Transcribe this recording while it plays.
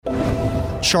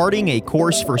Charting a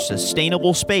course for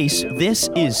sustainable space, this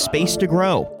is Space to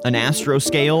Grow, an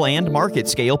Astroscale and Market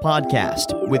Scale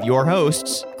podcast with your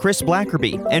hosts, Chris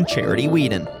Blackerby and Charity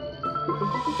Whedon.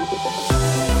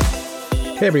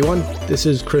 Hey everyone, this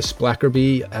is Chris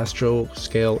Blackerby,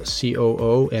 Astroscale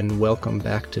COO, and welcome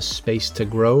back to Space to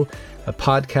Grow, a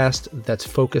podcast that's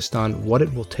focused on what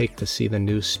it will take to see the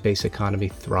new space economy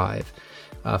thrive.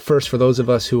 First, for those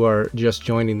of us who are just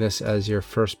joining this as your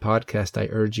first podcast, I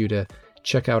urge you to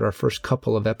check out our first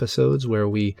couple of episodes where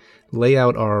we lay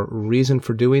out our reason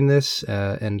for doing this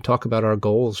and talk about our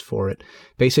goals for it.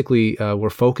 Basically, we're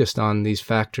focused on these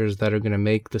factors that are going to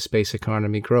make the space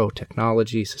economy grow: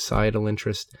 technology, societal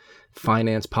interest,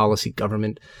 finance, policy,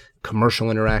 government, commercial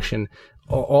interaction,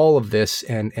 all of this,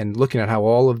 and looking at how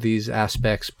all of these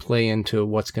aspects play into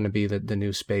what's going to be the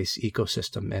new space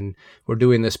ecosystem. And we're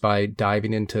doing this by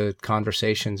diving into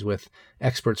conversations with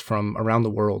experts from around the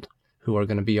world who are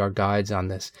going to be our guides on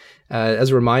this.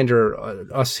 As a reminder,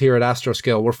 us here at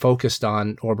Astroscale, we're focused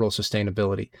on orbital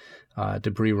sustainability,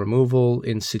 debris removal,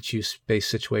 in situ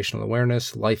space situational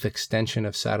awareness, life extension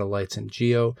of satellites and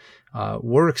GEO.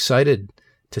 We're excited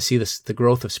to see the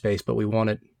growth of space, but we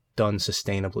want it done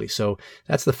sustainably. So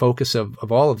that's the focus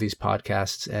of all of these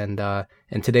podcasts.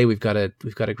 And today we've got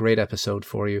a great episode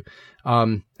for you.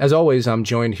 As always, I'm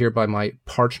joined here by my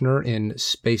partner in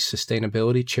space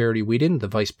sustainability, Charity Whedon, the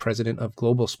Vice President of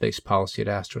Global Space Policy at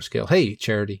Astroscale. Hey,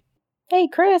 Charity. Hey,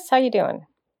 Chris. How you doing?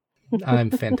 I'm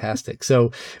fantastic.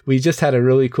 So we just had a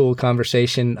really cool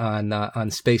conversation on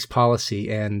space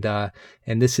policy, and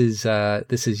this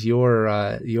is your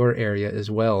area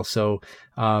as well. So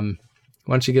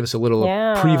why don't you give us a little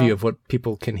preview of what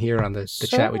people can hear on the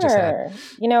chat we just had?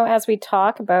 You know, as we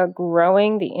talk about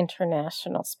growing the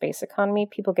international space economy,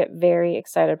 people get very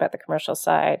excited about the commercial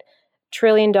side. $1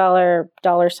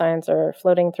 trillion signs are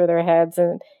floating through their heads,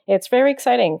 and it's very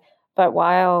exciting. But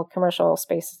while commercial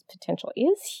space potential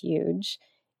is huge,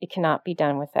 it cannot be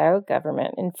done without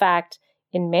government. In fact,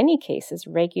 in many cases,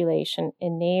 regulation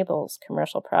enables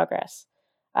commercial progress.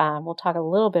 We'll talk a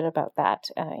little bit about that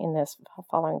in this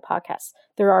following podcast.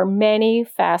 There are many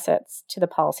facets to the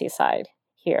policy side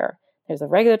here. There's the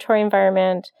regulatory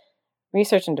environment,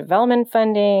 research and development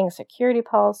funding, security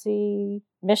policy,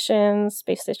 missions,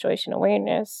 space situation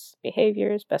awareness,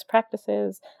 behaviors, best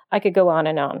practices. I could go on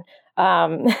and on.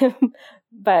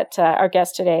 But our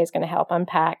guest today is going to help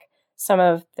unpack some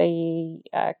of the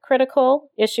critical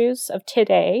issues of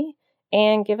today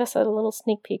and give us a little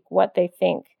sneak peek what they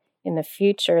think in the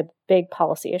future, the big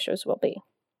policy issues will be.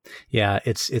 Yeah,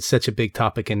 it's such a big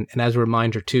topic. And as a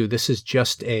reminder, too, this is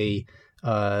just a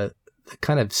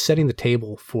kind of setting the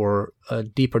table for a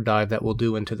deeper dive that we'll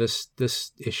do into this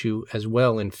issue as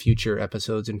well in future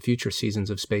episodes and future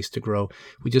seasons of Space to Grow.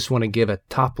 We just want to give a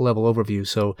top-level overview.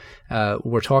 So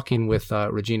we're talking with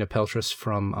Regina Peltras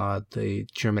from the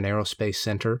German Aerospace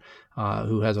Center,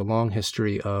 who has a long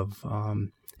history of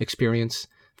experience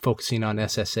focusing on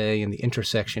SSA and the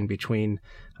intersection between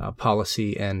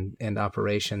policy and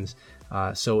operations.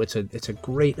 So it's a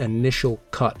great initial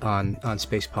cut on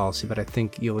space policy, but I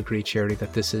think you'll agree, Charity,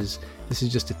 that this is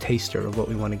just a taster of what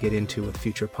we want to get into with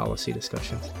future policy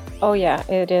discussions. Oh yeah,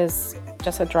 it is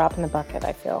just a drop in the bucket,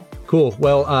 I feel. Cool.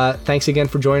 Well, thanks again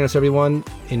for joining us, everyone.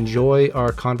 Enjoy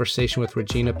our conversation with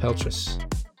Regina Peltras.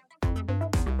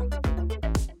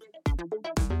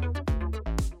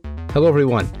 Hello,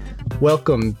 everyone.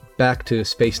 Welcome back to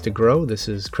Space to Grow. This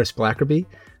is Chris Blackerby,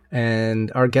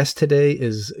 and our guest today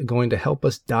is going to help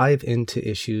us dive into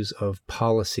issues of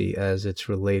policy as it's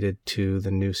related to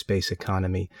the new space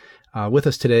economy. With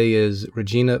us today is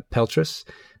Regina Peltras.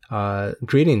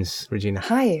 Greetings, Regina.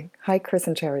 Hi, Chris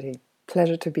and Charity.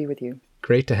 Pleasure to be with you.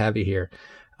 Great to have you here.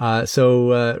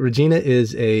 So Regina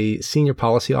is a senior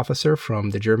policy officer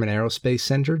from the German Aerospace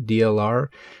Center, DLR,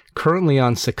 currently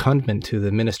on secondment to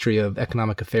the Ministry of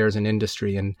Economic Affairs and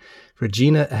Industry. And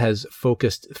Regina has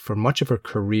focused for much of her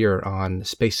career on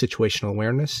space situational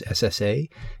awareness, SSA,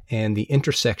 and the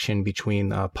intersection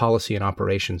between policy and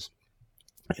operations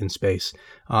in space.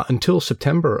 Until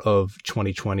September of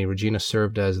 2020, Regina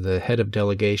served as the head of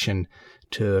delegation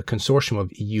to a consortium of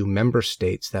EU member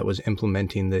states that was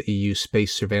implementing the EU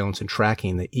Space Surveillance and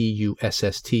Tracking, the EU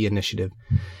SST initiative.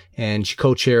 And she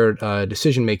co-chaired a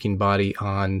decision-making body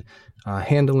on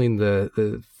handling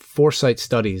the foresight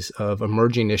studies of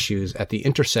emerging issues at the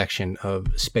intersection of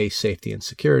space safety and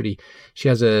security. She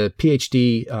has a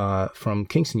PhD from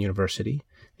Kingston University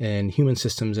in human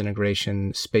systems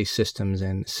integration, space systems,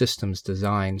 and systems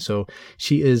design. So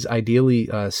she is ideally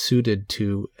suited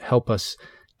to help us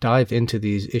dive into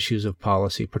these issues of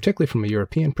policy, particularly from a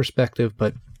European perspective,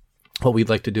 but what we'd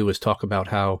like to do is talk about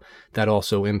how that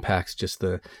also impacts just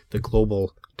the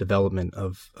global development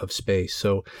of space.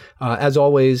 So as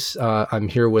always, I'm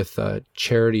here with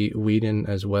Charity Whedon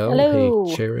as well. Hello.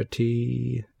 Hey,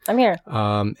 Charity. I'm here.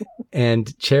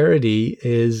 And Charity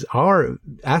is our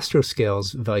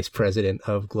Astroscale's Vice President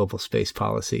of Global Space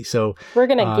Policy. So we're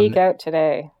going to geek out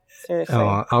today. Seriously.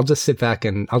 I'll just sit back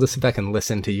and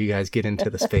listen to you guys get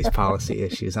into the space policy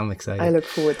issues. I'm excited. I look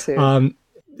forward to.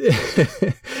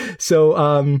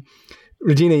 So,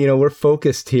 Regina, we're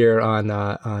focused here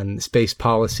on space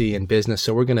policy and business.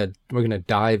 So we're gonna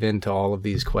dive into all of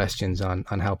these questions on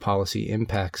how policy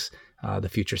impacts the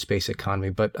future space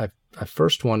economy. But I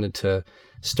first wanted to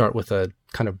start with a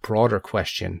kind of broader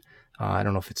question. I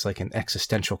don't know if it's like an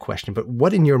existential question, but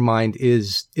what in your mind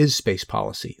is space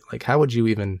policy? Like, how would you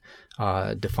even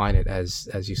define it as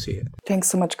you see it? Thanks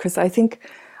so much, Chris. I think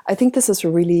this is a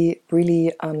really,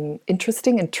 really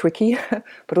interesting and tricky,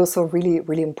 but also really,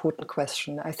 really important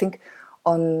question. I think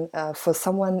for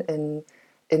someone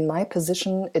in my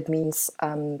position, it means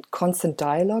constant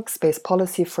dialogue. Space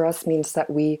policy for us means that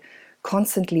we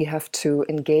constantly have to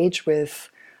engage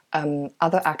with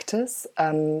other actors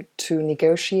to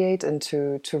negotiate and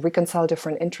to reconcile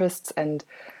different interests and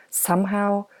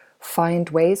somehow find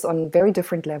ways on very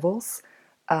different levels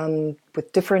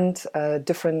with different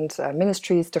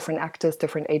ministries, different actors,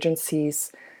 different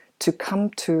agencies to come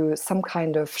to some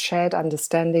kind of shared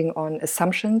understanding on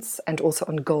assumptions and also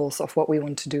on goals of what we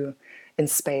want to do in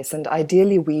space. And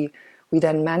ideally, we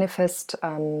then manifest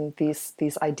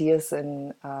these ideas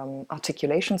in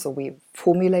articulations, or we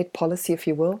formulate policy, if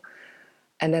you will.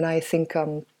 And then I think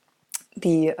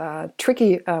the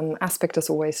tricky aspect is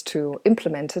always to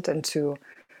implement it and to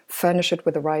furnish it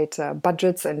with the right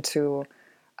budgets and to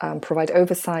provide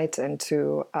oversight and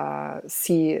to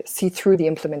see through the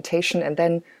implementation and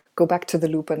then go back to the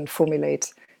loop and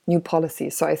formulate new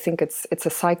policies. So I think it's a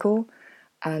cycle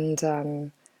and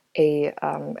a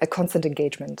constant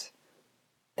engagement.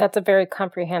 That's a very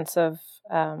comprehensive,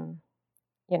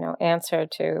 answer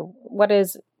to what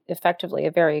is effectively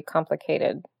a very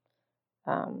complicated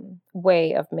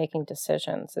way of making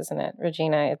decisions, isn't it,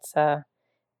 Regina? It's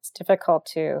difficult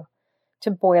to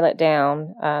boil it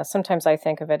down. Sometimes I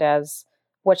think of it as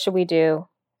what should we do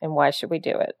and why should we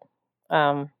do it,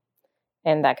 and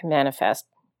that can manifest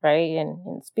right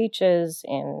in speeches,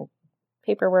 in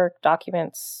paperwork,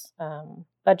 documents,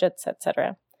 budgets,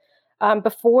 etc.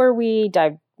 Before we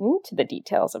dive into the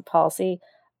details of policy,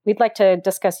 we'd like to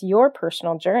discuss your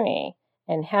personal journey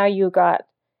and how you got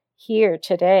here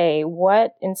today.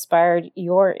 What inspired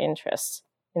your interest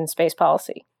in space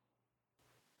policy?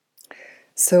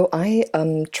 So I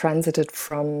transited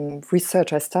from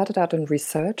research. I started out in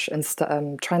research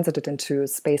and transited into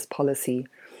space policy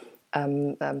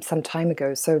some time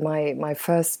ago. So my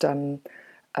first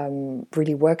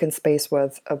really work in space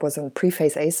was in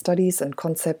pre-phase A studies and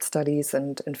concept studies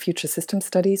and future system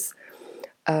studies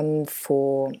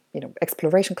for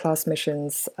exploration class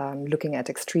missions, looking at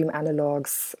extreme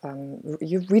analogs.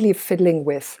 You're really fiddling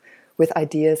with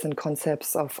ideas and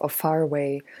concepts of far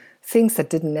away things that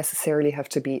didn't necessarily have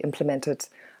to be implemented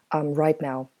right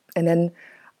now. And then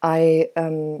I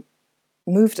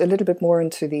moved a little bit more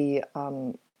into the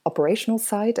operational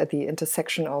side at the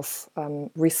intersection of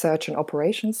research and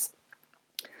operations.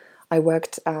 I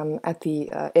worked at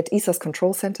ESA's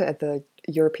Control Center at the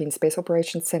European Space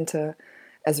Operations Center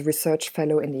as a research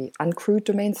fellow in the uncrewed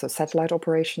domain, so satellite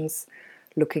operations,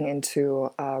 looking into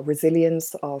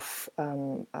resilience of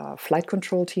flight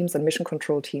control teams and mission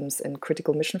control teams in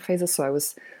critical mission phases. So I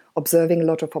was observing a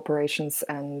lot of operations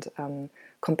and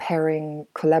comparing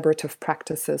collaborative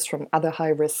practices from other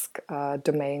high-risk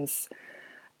domains.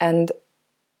 And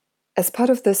as part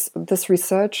of this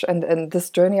research and this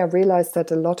journey, I realized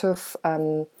that a lot of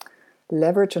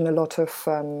leverage and a lot of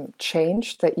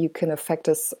change that you can affect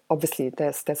is, obviously,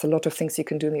 there's a lot of things you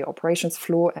can do in the operations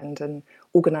floor and in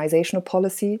organizational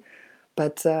policy,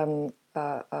 but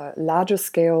larger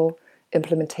scale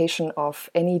implementation of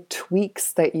any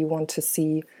tweaks that you want to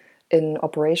see in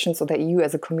operations or that you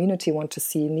as a community want to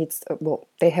see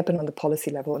they happen on the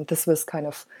policy level. And this was kind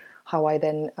of how I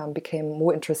then became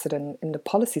more interested in the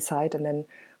policy side. And then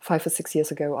 5 or 6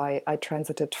 years ago, I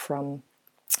transited from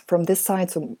this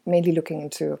side, so mainly looking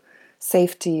into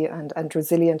safety and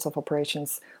resilience of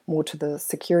operations, more to the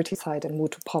security side and more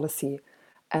to policy,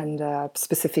 and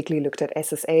specifically looked at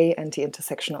SSA and the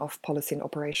intersection of policy and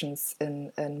operations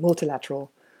in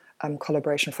multilateral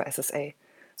collaboration for SSA.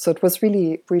 So it was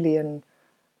really, really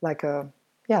like a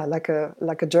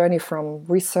journey from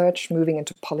research moving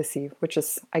into policy, which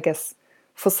is, I guess,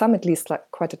 for some at least,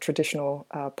 like quite a traditional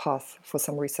path for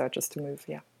some researchers to move.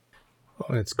 Yeah.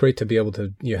 Well, it's great to be able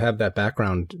to, you have that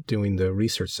background doing the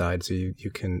research side, so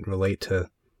you can relate to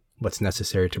what's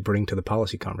necessary to bring to the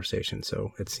policy conversation.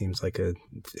 So it seems like a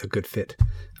good fit,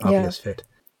 obvious fit.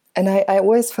 And I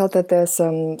always felt that there's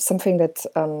something that,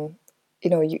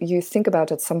 you think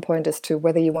about at some point as to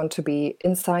whether you want to be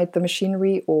inside the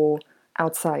machinery or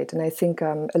outside. And I think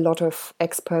a lot of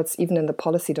experts, even in the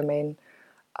policy domain,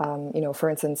 for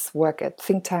instance, work at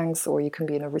think tanks, or you can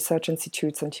be in a research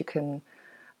institutes, and you can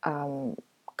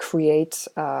create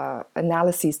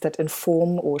analyses that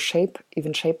inform or shape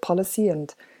policy,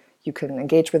 and you can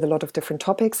engage with a lot of different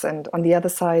topics. And on the other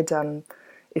side,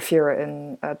 if you're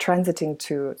in transiting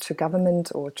to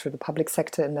government or to the public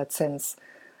sector in that sense,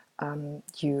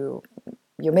 you're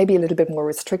maybe a little bit more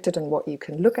restricted in what you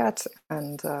can look at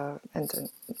and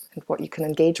what you can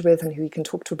engage with and who you can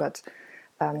talk to. But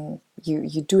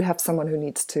you do have someone who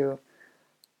needs to,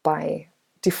 by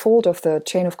default of the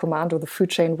chain of command or the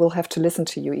food chain, will have to listen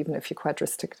to you, even if you're quite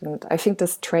restricted. And I think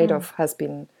this trade-off has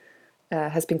been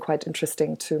quite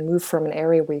interesting, to move from an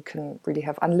area where you can really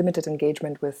have unlimited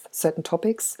engagement with certain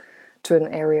topics to an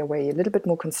area where you're a little bit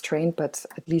more constrained, but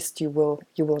at least you will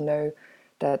know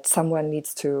that someone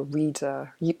needs to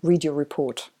read your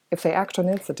report. If they act on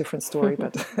it, it's a different story.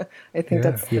 But I think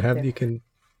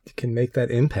you can make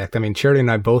that impact. I mean, Charity and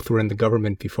I both were in the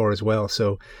government before as well,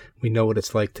 so we know what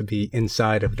it's like to be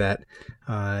inside of that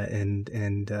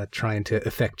and trying to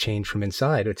affect change from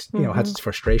inside. It's has its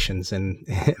frustrations,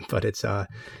 but it's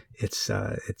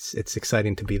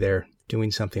exciting to be there doing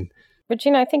something. But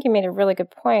Gina, I think you made a really good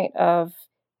point of,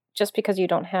 just because you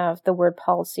don't have the word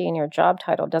policy in your job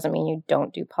title doesn't mean you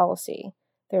don't do policy.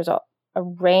 There's a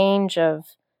range of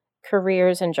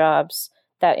careers and jobs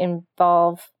that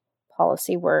involve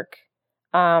policy work,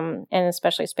 and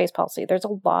especially space policy. There's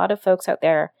a lot of folks out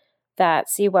there that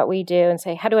see what we do and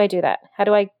say, how do I do that? How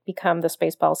do I become the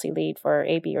space policy lead for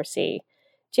A, B, or C?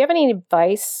 Do you have any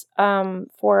advice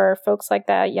for folks like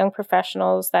that, young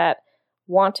professionals that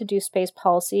want to do space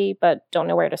policy but don't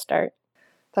know where to start?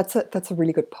 That's a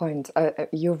really good point.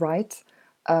 You're right,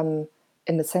 in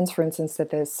the sense, for instance, that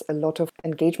there's a lot of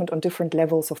engagement on different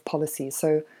levels of policy.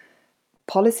 So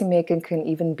policymaking can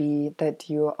even be that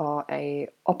you are a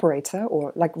operator,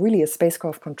 or like really a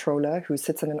spacecraft controller who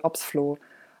sits on an ops floor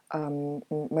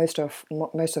most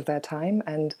of their time,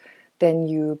 and then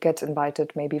you get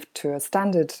invited maybe to a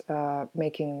standard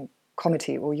making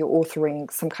committee, or you're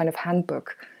authoring some kind of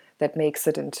handbook that makes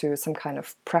it into some kind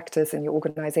of practice in your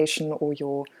organization or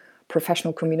your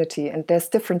professional community. And there's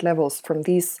different levels, from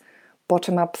these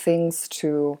bottom-up things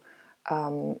to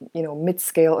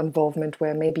mid-scale involvement,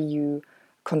 where maybe you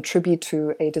contribute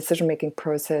to a decision-making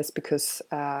process because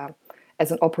as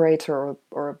an operator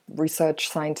or a research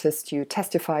scientist, you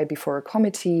testify before a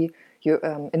committee, you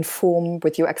inform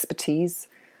with your expertise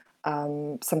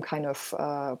some kind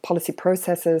of policy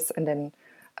processes. And then,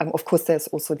 of course, there's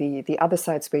also the other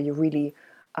sides where you really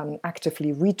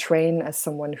actively retrain as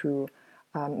someone who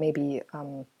maybe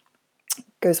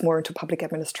goes more into public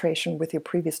administration with your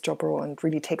previous job role and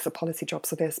really takes a policy job.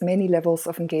 So there's many levels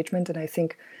of engagement, and I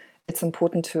think it's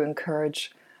important to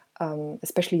encourage,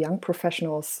 especially young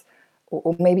professionals,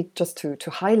 or maybe just to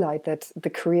highlight that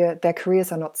their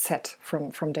careers are not set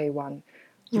from day one.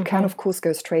 You can, of course,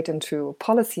 go straight into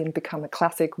policy and become a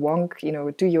classic wonk,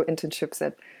 do your internships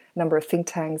at a number of think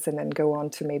tanks and then go on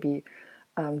to maybe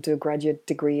do a graduate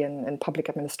degree in public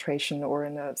administration or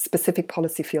in a specific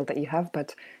policy field that you have.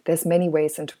 But there's many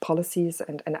ways into policies,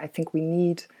 and I think we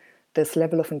need this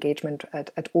level of engagement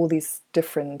at all these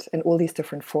different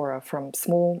fora, from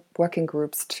small working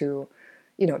groups to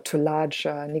large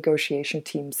negotiation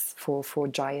teams for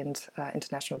giant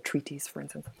international treaties, for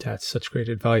instance. That's such great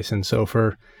advice. And so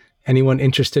for anyone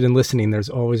interested in listening, there's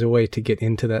always a way to get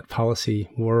into that policy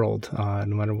world, no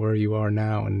matter where you are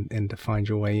now, and to find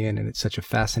your way in. And it's such a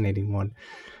fascinating one.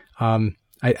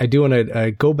 I do want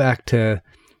to go back to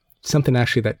something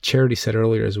actually that Charity said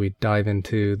earlier as we dive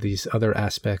into these other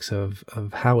aspects of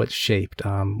how it's shaped.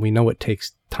 We know it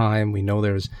takes time. We know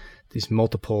there's these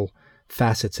multiple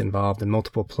facets involved and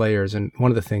multiple players. And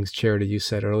one of the things, Charity, you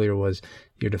said earlier was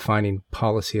you're defining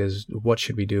policy as what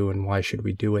should we do and why should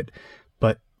we do it.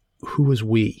 But who is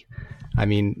we? I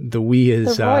mean, the we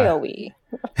is... The royal we.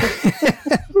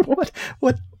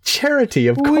 What Charity,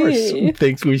 of course,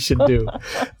 thinks we should do.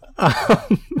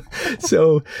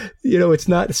 So, it's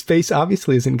not, space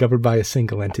obviously isn't governed by a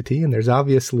single entity, and there's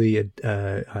obviously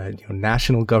a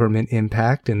national government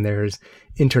impact, and there's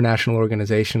international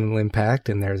organizational impact,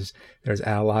 and there's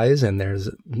allies, and there's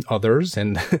others.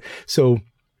 And so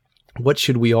what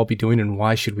should we all be doing and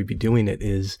why should we be doing it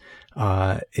is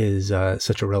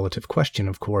such a relative question,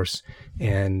 of course.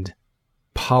 And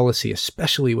policy,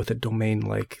 especially with a domain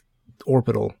like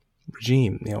orbital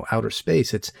regime, outer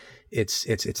space,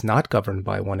 it's not governed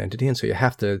by one entity, and so you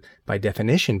have to, by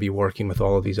definition, be working with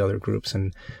all of these other groups.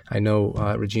 And I know,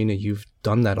 Regina, you've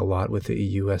done that a lot with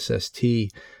the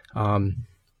EUSST.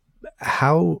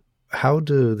 How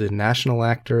do the national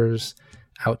actors,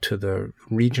 out to the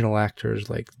regional actors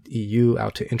like EU,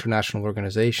 out to international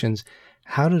organizations,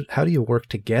 how do you work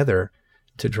together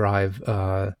to drive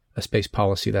a space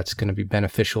policy that's going to be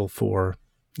beneficial for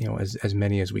as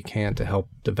many as we can to help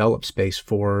develop space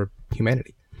for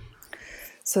humanity?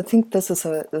 So I think this is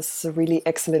a really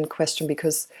excellent question,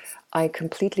 because I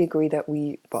completely agree that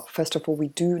first of all, we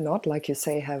do not, like you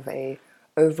say, have a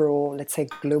overall, let's say,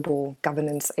 global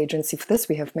governance agency for this.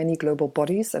 We have many global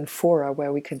bodies and fora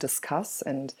where we can discuss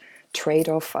and trade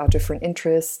off our different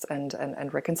interests and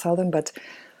reconcile them, but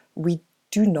we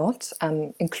do not,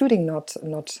 including not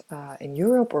in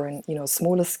Europe or in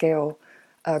smaller scale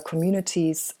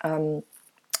communities,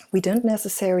 we don't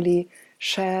necessarily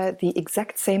share the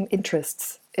exact same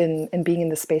interests in being in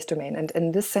the space domain. And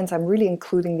in this sense, I'm really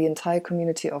including the entire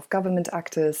community of government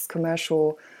actors,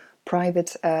 commercial,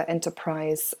 private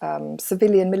enterprise,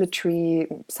 civilian, military,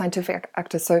 scientific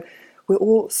actors. So we're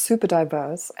all super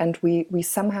diverse, and we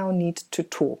somehow need to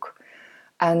talk.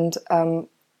 And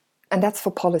that's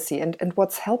for policy. And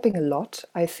what's helping a lot,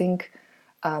 I think,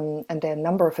 and there are a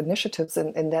number of initiatives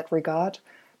in that regard,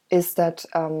 is that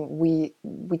we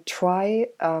try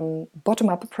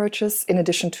bottom-up approaches in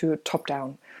addition to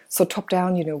top-down. So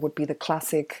top-down, would be the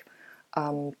classic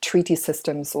treaty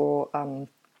systems or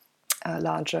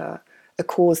larger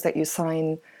accords that you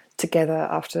sign together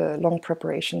after long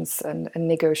preparations and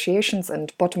negotiations.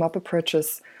 And bottom-up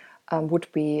approaches would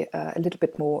be a little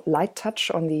bit more light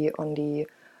touch on the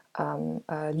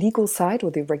legal side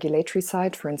or the regulatory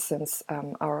side. For instance,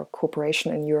 our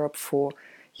cooperation in Europe for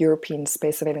European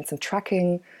space surveillance and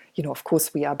tracking, of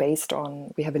course, we have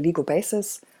a legal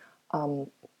basis,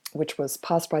 which was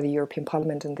passed by the European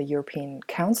Parliament and the European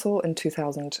Council in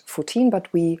 2014,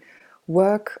 but we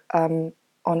work on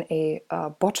a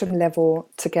bottom level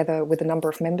together with a number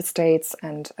of member states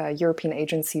and European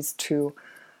agencies to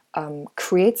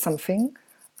create something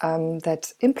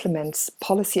that implements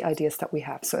policy ideas that we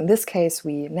have. So in this case,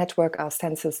 we network our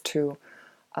sensors to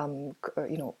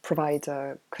provide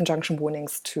conjunction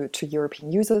warnings to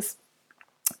European users.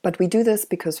 But we do this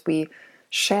because we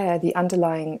share the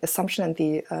underlying assumption and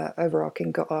the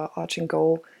overarching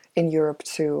goal in Europe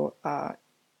to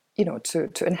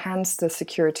enhance the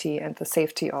security and the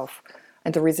safety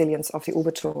and the resilience of the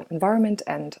orbital environment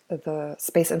and the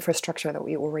space infrastructure that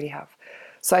we already have.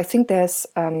 So I think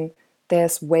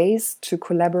there's ways to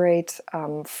collaborate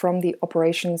from the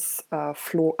operations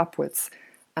floor upwards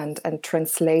and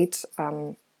translate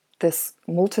this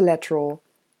multilateral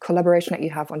collaboration that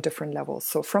you have on different levels.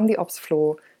 So from the ops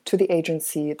floor to the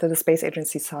agency, to the space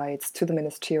agency sites, to the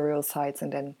ministerial sites,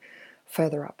 and then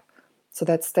further up. So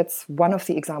that's one of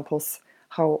the examples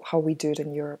how we do it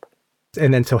in Europe.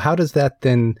 And then, so how does that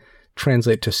then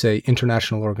translate to, say,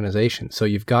 international organizations? So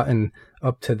you've gotten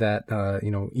up to that,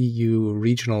 EU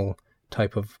regional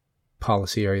type of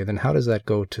policy area. Then how does that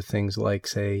go to things like,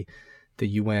 say, the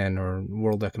UN or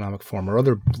World Economic Forum or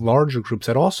other larger groups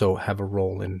that also have a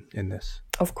role in this?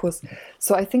 Of course.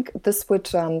 So I think this would,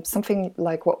 something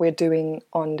like what we're doing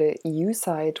on the EU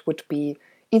side would be,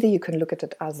 either you can look at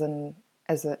it as an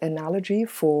analogy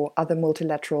for other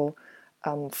multilateral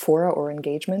fora or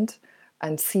engagement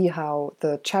and see how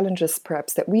the challenges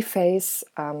perhaps that we face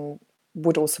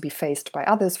would also be faced by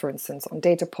others, for instance, on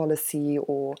data policy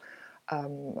or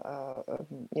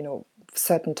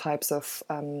certain types of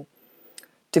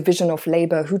division of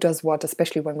labor, who does what,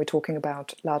 especially when we're talking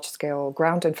about large-scale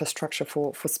ground infrastructure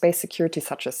for space security,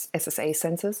 such as SSA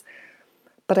sensors.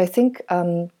 But I think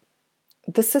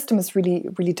this system is really,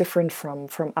 really different from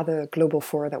other global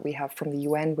fora that we have from the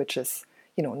UN, which is,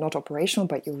 not operational,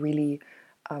 but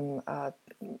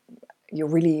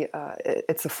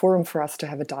it's a forum for us to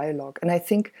have a dialogue. And I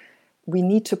think we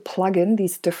need to plug in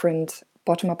these different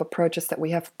bottom-up approaches that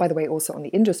we have, by the way, also on the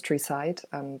industry side,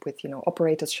 with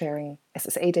operators sharing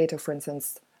SSA data, for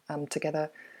instance,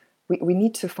 together. We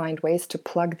need to find ways to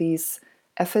plug these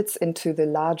efforts into the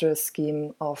larger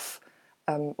scheme of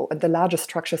the larger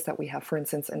structures that we have, for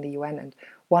instance, in the UN. And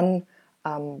one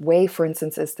way, for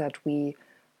instance, is that we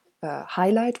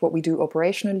highlight what we do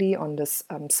operationally on this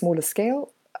smaller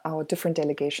scale. Our different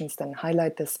delegations then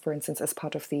highlight this, for instance, as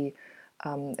part of the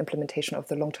implementation of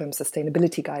the long-term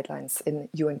sustainability guidelines in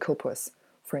UN COPUOS,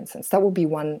 for instance. That would be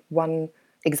one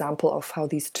example of how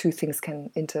these two things can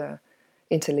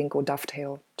interlink or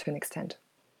dovetail to an extent.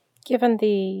 Given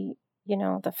the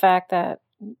the fact that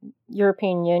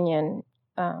European Union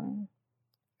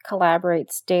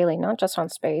collaborates daily, not just on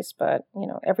space, but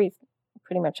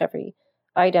pretty much every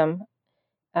item.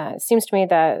 It seems to me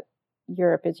that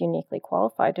Europe is uniquely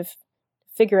qualified to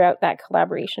figure out that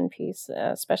collaboration piece,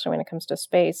 especially when it comes to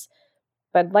space.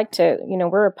 But I'd like to,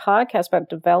 we're a podcast about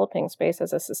developing space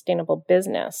as a sustainable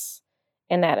business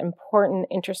and that important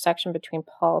intersection between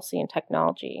policy and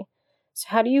technology. So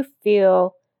how do you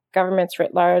feel governments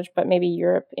writ large, but maybe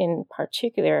Europe in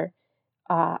particular,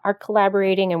 are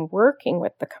collaborating and working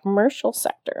with the commercial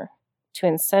sector to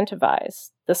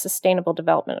incentivize the sustainable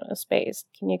development of space?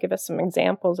 Can you give us some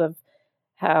examples of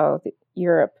how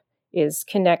Europe is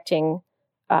connecting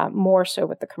more so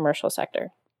with the commercial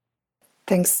sector?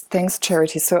 Thanks,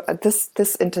 Charity. So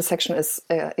this intersection is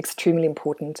extremely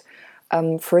important.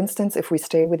 For instance, if we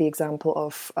stay with the example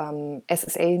of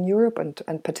SSA in Europe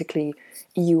and particularly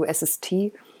EU SST,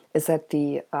 is that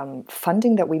the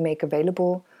funding that we make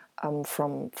available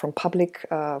from public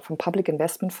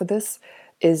investment for this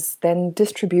is then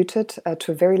distributed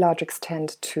to a very large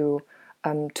extent to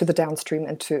the downstream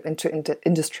and to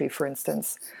industry, for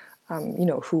instance.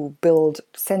 Who build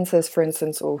sensors, for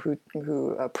instance, or who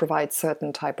provide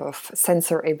certain type of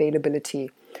sensor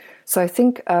availability. So I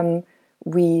think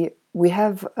we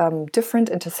have different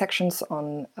intersections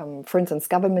on, for instance,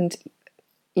 government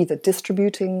either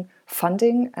distributing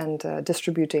funding and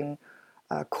distributing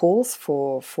calls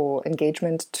for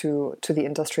engagement to the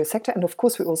industrial sector, and of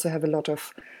course we also have a lot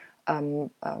of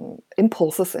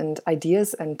impulses and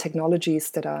ideas and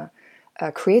technologies that are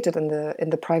created in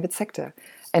the private sector.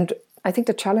 And I think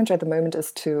the challenge at the moment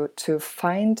is to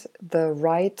find the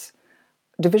right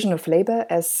division of labor,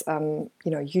 as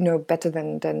better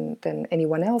than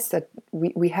anyone else, that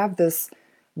we have this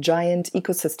giant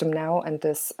ecosystem now and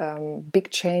this big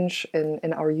change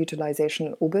in our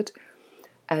utilization orbit,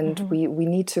 and we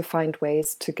need to find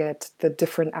ways to get the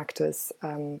different actors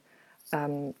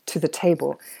to the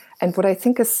table. And what I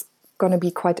think is going to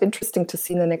be quite interesting to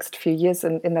see in the next few years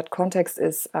in that context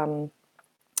is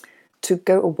to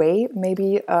go away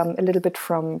maybe a little bit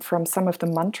from some of the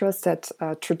mantras that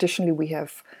traditionally we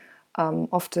have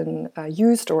often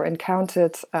used or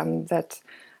encountered that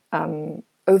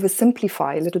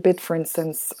oversimplify a little bit. For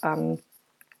instance,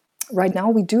 right now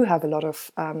we do have a lot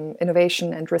of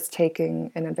innovation and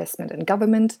risk-taking and investment in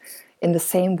government, in the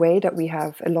same way that we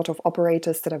have a lot of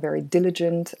operators that are very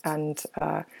diligent and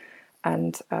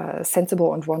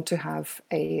sensible and want to have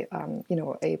a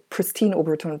pristine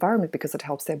orbital environment because it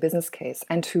helps their business case,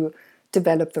 and to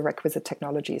develop the requisite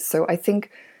technologies. So I think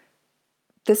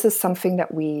this is something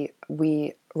that we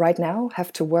right now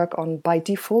have to work on by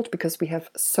default, because we have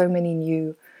so many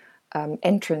new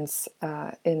entrants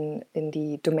in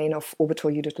the domain of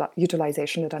orbital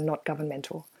utilization that are not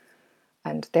governmental,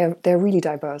 and they're really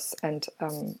diverse. And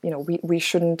we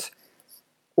shouldn't,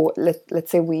 or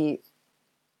let's say we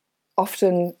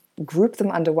often group them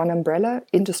under one umbrella,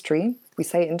 industry. We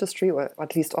say industry, or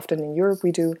at least often in Europe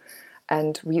we do.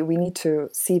 And we need to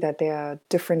see that there are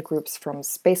different groups, from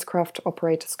spacecraft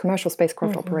operators, commercial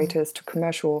spacecraft operators, to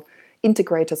commercial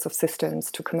integrators of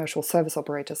systems, to commercial service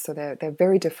operators. So they're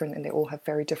very different, and they all have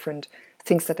very different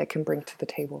things that they can bring to the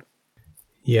table.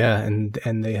 Yeah,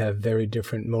 and they have very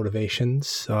different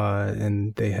motivations,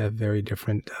 and they have very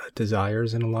different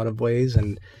desires in a lot of ways.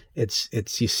 And it's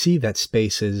you see that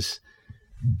space is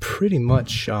pretty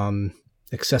much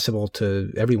accessible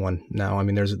to everyone now. I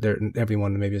mean,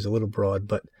 everyone maybe is a little broad,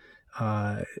 but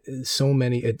so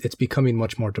many. It's becoming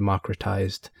much more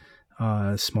democratized.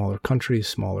 Smaller countries,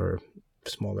 smaller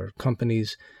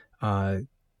companies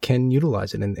can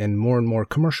utilize it, and more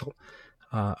commercial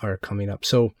are coming up.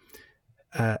 So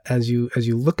as you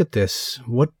look at this,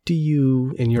 what do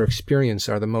you, in your experience,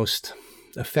 are the most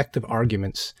effective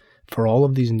arguments for all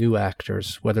of these new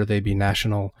actors, whether they be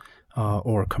national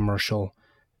or commercial,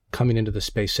 coming into the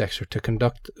space sector to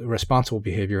conduct responsible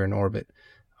behavior in orbit?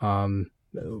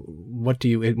 What do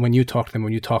you, when you talk to them,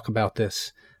 when you talk about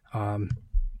this,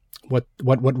 what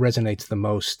resonates the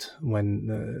most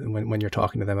when you're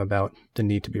talking to them about the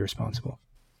need to be responsible?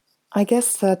 I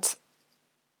guess that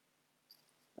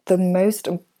the most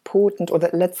important, or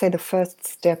that, let's say, the first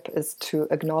step is to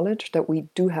acknowledge that we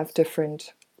do have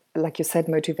different, like you said,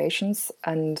 motivations,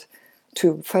 and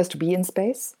to first be in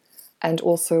space, and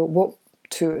also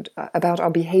about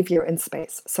our behavior in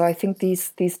space. So I think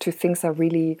these two things are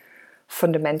really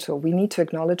fundamental. We need to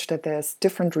acknowledge that there's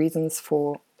different reasons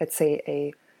for, let's say,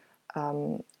 a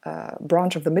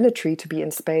branch of the military to be in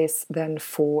space than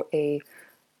for a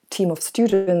team of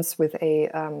students with a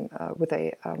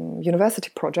university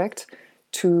project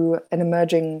to an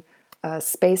emerging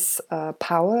space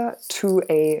power to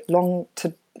a long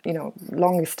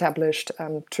established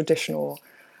traditional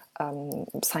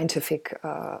scientific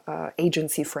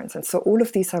agency, for instance. So all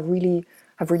of these have really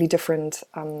different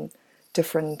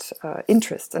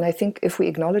interests, and I think if we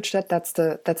acknowledge that, that's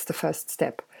the first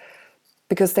step.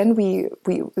 Because then we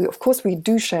of course we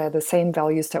do share the same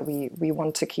values that we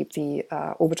want to keep the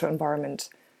orbital environment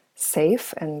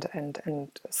safe and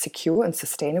secure and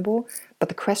sustainable. But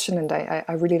the question, and I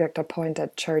really like that point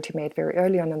that Charity made very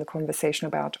early on in the conversation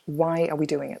about why are we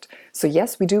doing it. So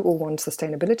yes, we do all want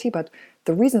sustainability, but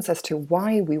the reasons as to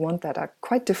why we want that are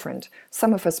quite different.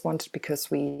 Some of us want it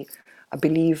because we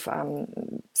believe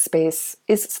space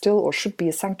is still or should be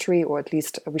a sanctuary, or at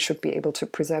least we should be able to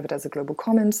preserve it as a global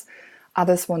commons.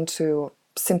 Others want to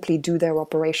simply do their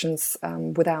operations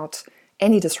without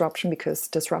any disruption, because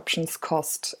disruptions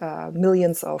cost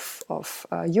millions of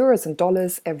euros and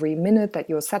dollars every minute that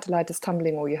your satellite is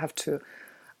tumbling, or you have to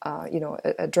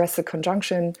address a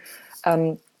conjunction.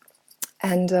 And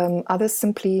others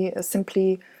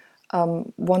simply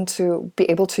want to be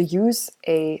able to use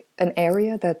an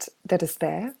area that is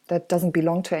there, that doesn't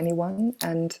belong to anyone,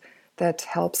 and that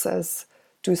helps us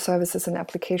do services and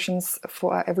applications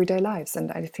for our everyday lives.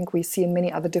 And I think we see in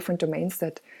many other different domains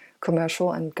that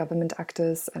commercial and government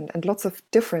actors and lots of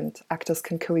different actors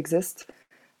can coexist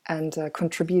and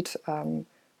contribute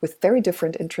with very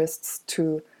different interests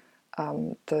to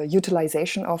the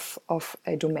utilization of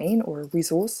a domain or a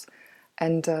resource,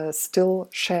 and still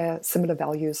share similar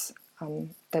values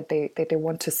that they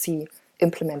want to see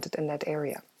implemented in that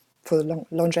area for the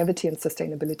longevity and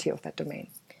sustainability of that domain.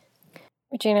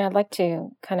 Regina, I'd like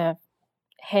to kind of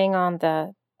hang on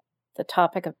the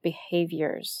topic of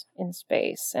behaviors in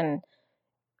space. And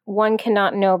one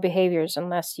cannot know behaviors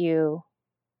unless you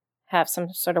have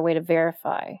some sort of way to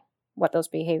verify what those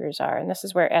behaviors are. And this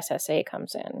is where SSA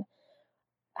comes in.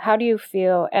 How do you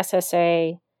feel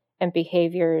SSA and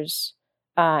behaviors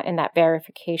and that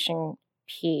verification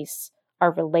piece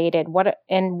are related? What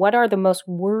are the most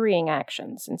worrying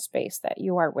actions in space that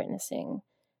you are witnessing?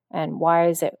 And why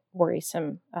is it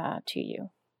worrisome to you?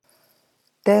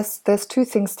 There's two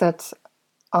things that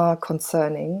are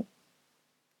concerning,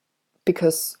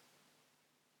 because,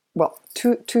 well,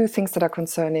 two things that are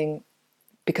concerning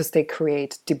because they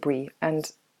create debris,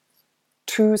 and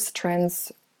two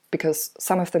strands because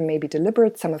some of them may be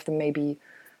deliberate, some of them may be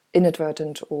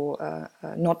inadvertent or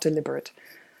not deliberate.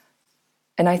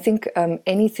 And I think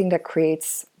anything that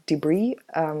creates debris,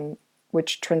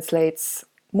 which translates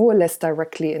more or less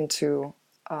directly into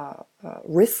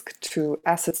risk to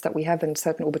assets that we have in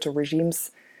certain orbital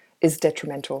regimes, is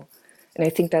detrimental. And I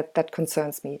think that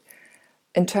concerns me.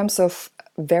 In terms of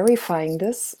verifying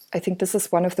this, I think this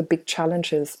is one of the big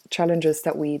challenges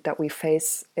that we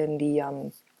face in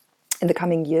the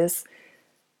coming years.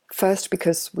 First,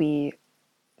 because we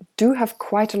do have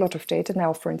quite a lot of data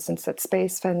now, for instance, that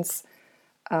SpaceFence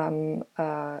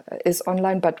is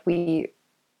online, but we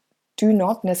do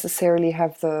not necessarily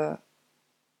have the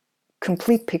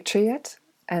complete picture yet,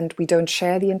 and we don't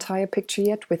share the entire picture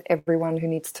yet with everyone who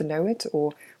needs to know it,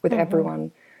 or with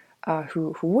everyone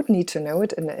who would need to know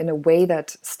it in a way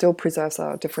that still preserves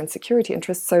our different security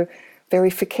interests. So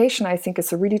verification, I think,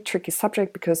 is a really tricky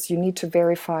subject, because you need to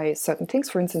verify certain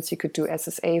things. For instance, you could do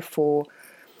SSA for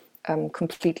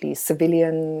completely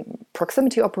civilian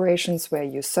proximity operations where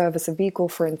you service a vehicle,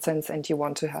 for instance, and you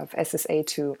want to have SSA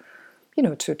to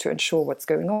ensure what's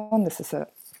going on. This is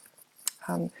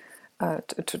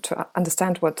to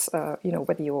understand what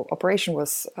whether your operation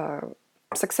was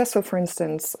successful, for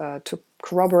instance, to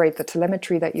corroborate the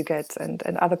telemetry that you get and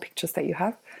other pictures that you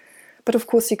have. But of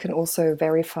course, you can also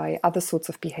verify other sorts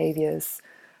of behaviors,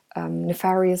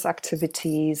 nefarious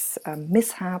activities,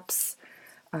 mishaps.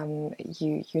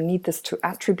 You need this to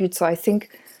attribute. So I think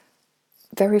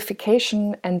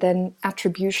verification and then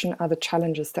attribution are the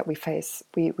challenges that we face.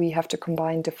 We have to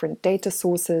combine different data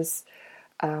sources.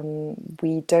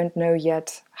 We don't know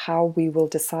yet how we will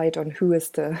decide on who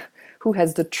has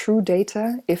the true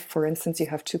data. If, for instance, you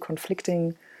have two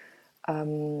conflicting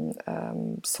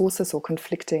sources or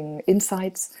conflicting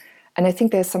insights. And I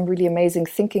think there's some really amazing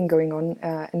thinking going on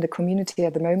in the community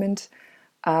at the moment,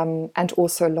 and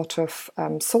also a lot of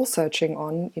soul searching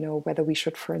on, whether we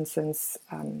should, for instance,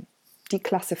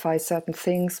 declassify certain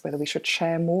things, whether we should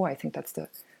share more. I think that's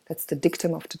the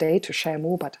dictum of today, to share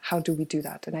more. But how do we do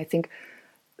that? And I think,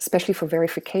 especially for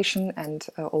verification and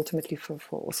ultimately for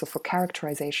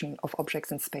characterization of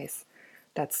objects in space,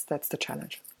 that's the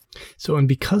challenge. So, and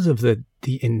because of the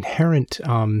inherent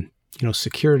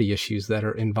security issues that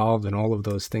are involved in all of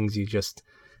those things you just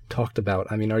talked about,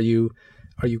 I mean, are you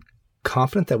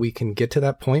confident that we can get to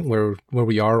that point where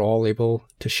we are all able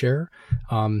to share?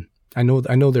 I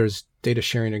know there's data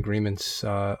sharing agreements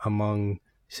among,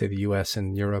 say, the U.S.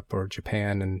 and Europe or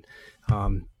Japan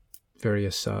and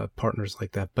various partners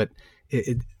like that, but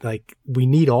it like we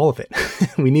need all of it.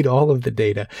 We need all of the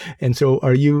data. And so,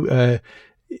 are you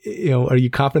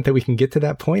confident that we can get to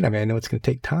that point? I mean, I know it's going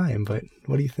to take time, but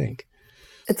what do you think?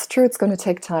 It's true. It's going to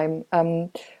take time.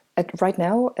 Right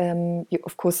now,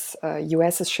 of course,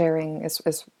 US is sharing is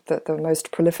the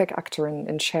most prolific actor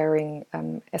in sharing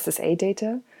SSA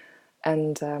data,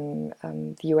 and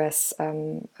the US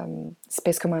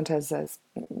Space Command has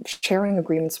sharing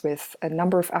agreements with a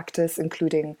number of actors,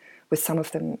 including with some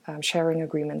of them sharing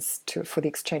agreements for the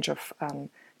exchange of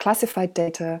classified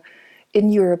data.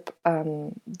 In Europe,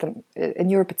 in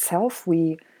Europe itself,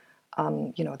 we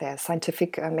there are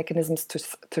scientific mechanisms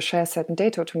to share certain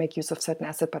data or to make use of certain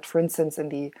assets. But for instance, in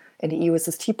the EU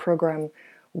SST program,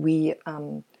 we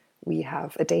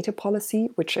have a data policy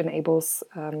which enables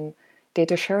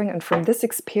data sharing. And from this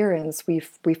experience,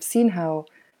 we've seen how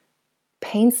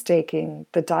painstaking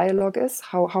the dialogue is,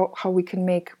 how we can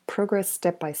make progress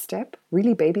step by step,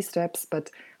 really baby steps,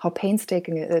 but how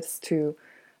painstaking it is to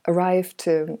arrive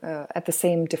to at the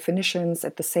same definitions,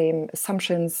 at the same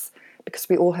assumptions, because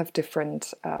we all have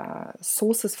different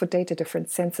sources for data, different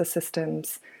sensor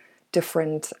systems,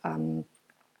 different,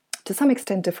 to some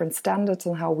extent, different standards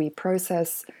on how we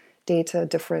process data,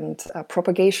 different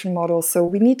propagation models. So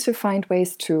we need to find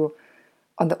ways to,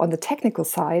 on the technical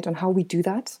side, on how we do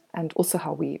that, and also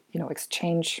how we,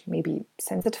 exchange maybe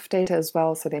sensitive data as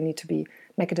well. So there need to be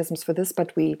mechanisms for this,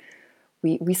 but we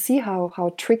see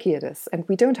how tricky it is, and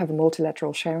we don't have a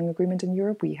multilateral sharing agreement in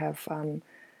Europe. We have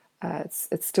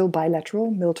it's still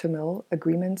bilateral, mill-to-mill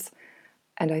agreements,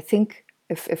 and I think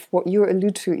if what you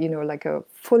allude to, like a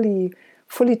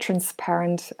fully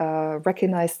transparent,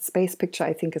 recognized space picture,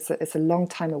 I think is a long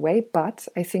time away. But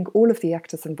I think all of the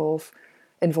actors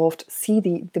involved see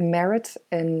the merit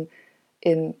in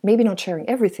maybe not sharing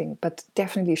everything, but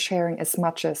definitely sharing as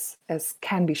much as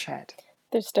can be shared.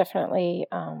 There's definitely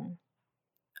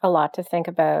a lot to think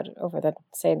about over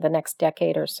the next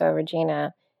decade or so,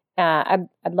 Regina. I'd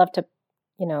love to,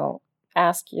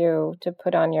 ask you to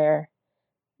put on your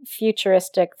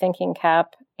futuristic thinking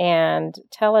cap and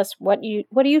tell us what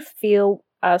do you feel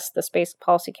us, the space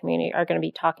policy community, are going to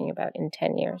be talking about in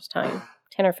 10 years' time,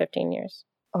 10 or 15 years?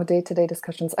 Our day-to-day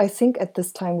discussions. I think at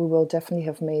this time we will definitely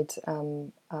have made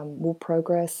more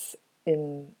progress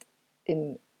in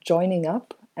joining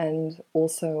up, and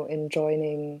also in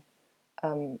joining,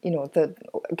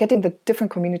 getting the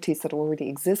different communities that already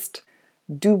exist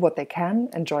do what they can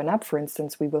and join up. For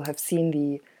instance, we will have seen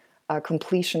the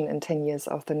completion in 10 years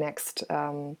of the next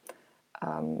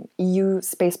EU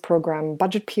space program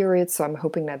budget period. So I'm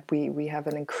hoping that we have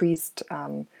an increased,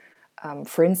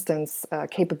 for instance,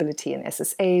 capability in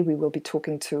SSA. We will be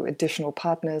talking to additional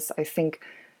partners. I think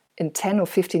in 10 or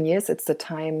 15 years, it's the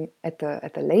time at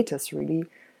the latest, really,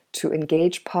 to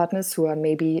engage partners who are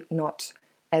maybe not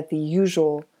at the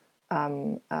usual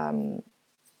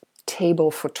table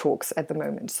for talks at the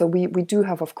moment. So we do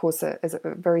have, of course, a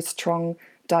very strong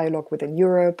dialogue within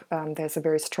Europe. There's a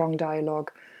very strong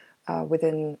dialogue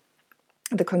within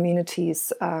the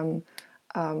communities of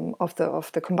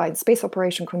the combined space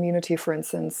operation community, for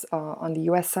instance, on the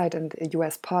US side and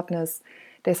US partners.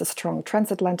 There's a strong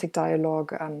transatlantic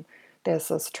dialogue.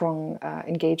 There's a strong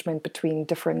engagement between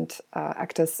different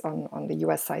actors on the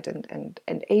US side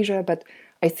and Asia. But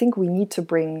I think we need to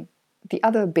bring the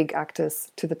other big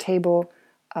actors to the table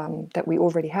that we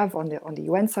already have on the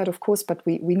UN side, of course, but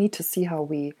we need to see how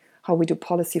we do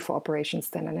policy for operations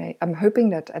then. And I'm hoping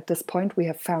that at this point we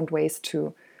have found ways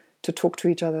to talk to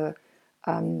each other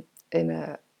in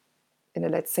a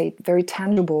let's say very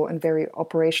tangible and very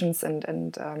operations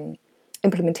and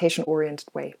implementation oriented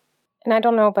way. And I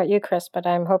don't know about you, Chris, but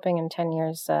I'm hoping in 10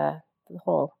 years the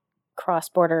whole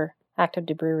cross-border active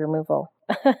debris removal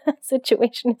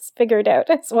situation is figured out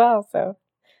as well. So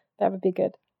that would be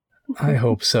good. I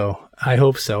hope so.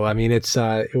 I mean, it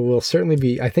will certainly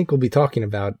be, I think we'll be talking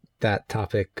about that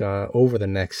topic over the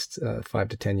next 5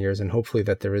 to 10 years, and hopefully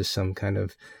that there is some kind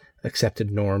of accepted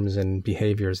norms and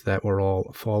behaviors that we're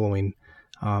all following.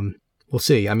 We'll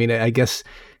see. I mean, I guess,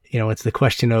 it's the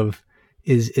question of,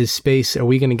 is space, are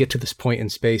we going to get to this point in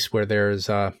space where there's,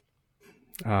 a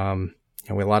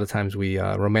lot of times we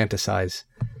romanticize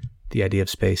the idea of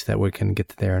space, that we can get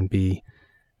there and be,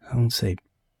 I won't say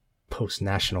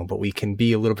post-national, but we can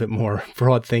be a little bit more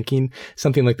broad thinking,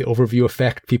 something like the overview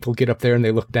effect. People get up there and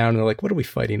they look down and they're like, what are we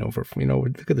fighting over?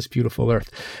 Look at this beautiful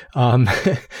Earth.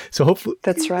 So hopefully...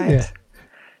 That's right.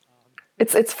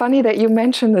 It's funny that you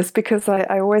mention this, because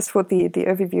I always thought the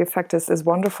overview effect is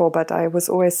wonderful, but I was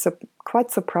always quite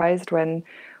surprised when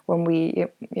we,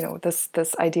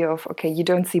 this idea of, okay, you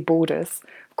don't see borders.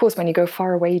 Of course, when you go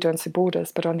far away, you don't see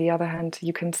borders, but on the other hand,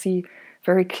 you can see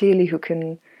very clearly who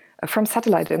can, from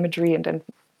satellite imagery, and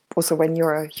also when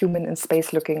you're a human in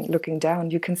space looking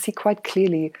down, you can see quite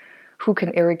clearly who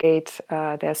can irrigate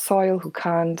their soil, who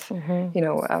can't.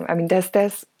 I mean,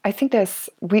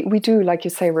 we do, like you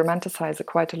say, romanticize it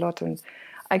quite a lot. And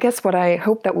I guess what I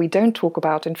hope that we don't talk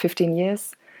about in 15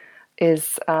 years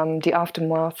is the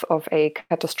aftermath of a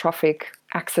catastrophic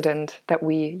accident that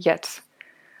we yet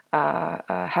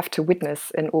have to witness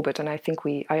in orbit. And I think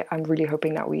I'm really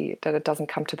hoping that it doesn't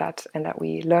come to that, and that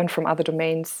we learn from other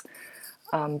domains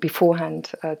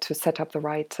beforehand to set up the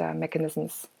right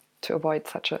mechanisms to avoid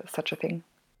such a thing.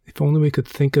 If only we could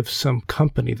think of some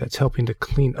company that's helping to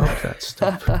clean up that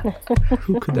stuff.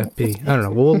 Who could that be? I don't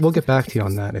know. We'll get back to you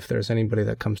on that if there's anybody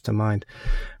that comes to mind.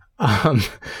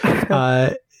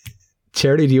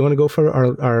 Charity, do you want to go for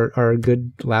our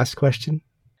good last question?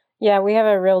 Yeah, we have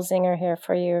a real zinger here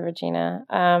for you, Regina.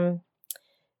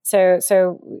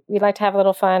 So we'd like to have a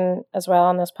little fun as well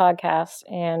on this podcast,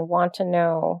 and want to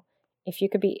know, if you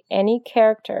could be any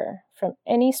character from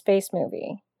any space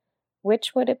movie,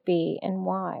 which would it be and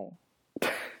why?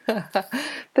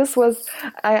 This was,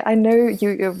 I know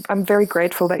you, I'm very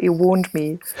grateful that you warned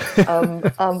me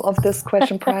of this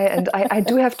question prior. And I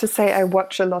do have to say, I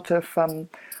watch a lot of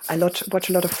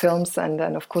films, and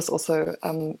of course also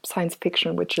science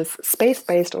fiction, which is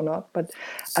space-based or not. But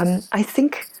I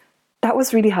think that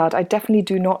was really hard. I definitely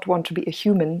do not want to be a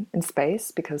human in space,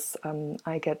 because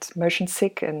I get motion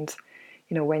sick, and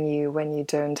when you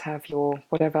don't have your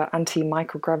whatever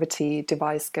anti-microgravity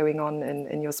device going on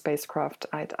in your spacecraft,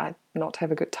 I'd not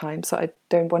have a good time. So I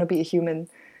don't want to be a human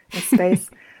in space.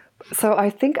 So I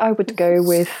think I would go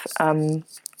with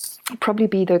probably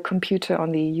be the computer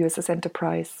on the USS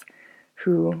Enterprise,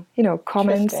 who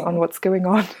comments on what's going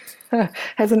on,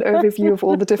 has an overview of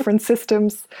all the different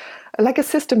systems, like a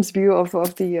systems view of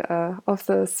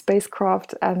the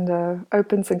spacecraft, and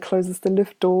opens and closes the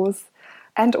lift doors.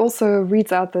 And also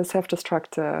reads out the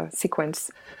self-destruct sequence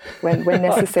when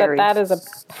necessary. That is a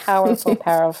powerful,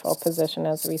 powerful position,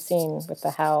 as we've seen with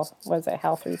the HAL. Was it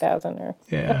HAL 3000 or?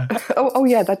 Yeah. oh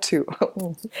yeah, that too.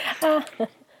 I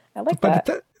like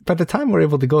that. By the time we're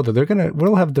able to go there,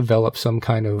 we'll have developed some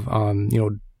kind of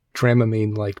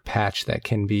Dramamine like patch that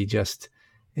can be just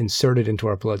inserted into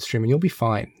our bloodstream, and you'll be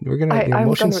fine. We're gonna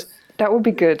that would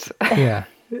be good. Yeah.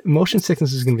 Motion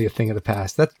sickness is going to be a thing of the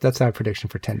past. That's our prediction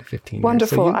for 10 to 15 years.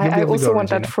 Wonderful. So I also want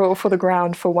that for the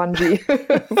ground, for 1G,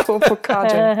 for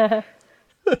carjacking.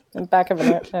 In the back of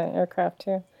an aircraft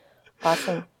too.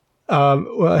 Awesome.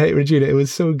 Well, hey, Regina, it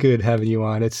was so good having you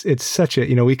on. It's such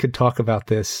a, we could talk about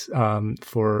this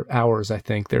for hours, I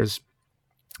think. There's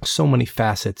so many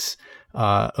facets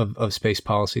of space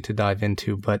policy to dive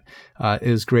into, but it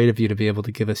was great of you to be able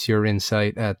to give us your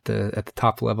insight at the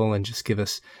top level, and just give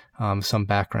us some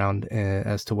background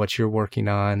as to what you're working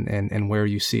on and where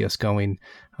you see us going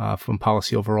from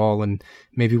policy overall. And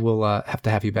maybe we'll have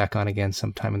to have you back on again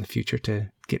sometime in the future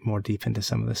to get more deep into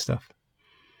some of this stuff.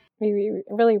 We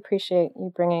really appreciate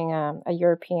you bringing a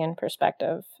European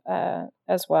perspective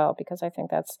as well, because I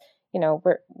think that's,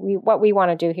 what we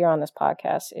want to do here on this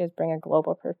podcast is bring a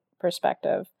global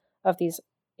perspective of these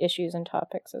issues and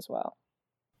topics as well.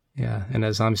 Yeah, and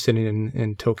as I'm sitting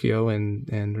in Tokyo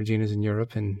and Regina's in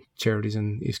Europe and Charity's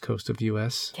in the East Coast of the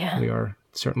US, we are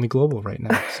certainly global right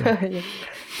now. So. Yeah.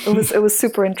 It was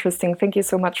super interesting. Thank you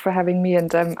so much for having me,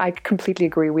 and I completely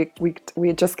agree.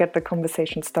 We just get the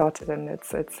conversation started, and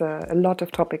it's a lot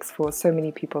of topics for so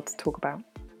many people to talk about.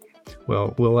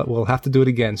 Well, we'll have to do it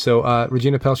again. So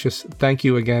Regina Pelsius, thank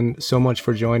you again so much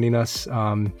for joining us,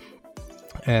 and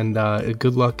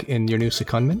good luck in your new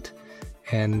secondment.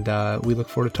 And we look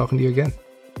forward to talking to you again.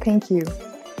 Thank you.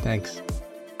 Thanks.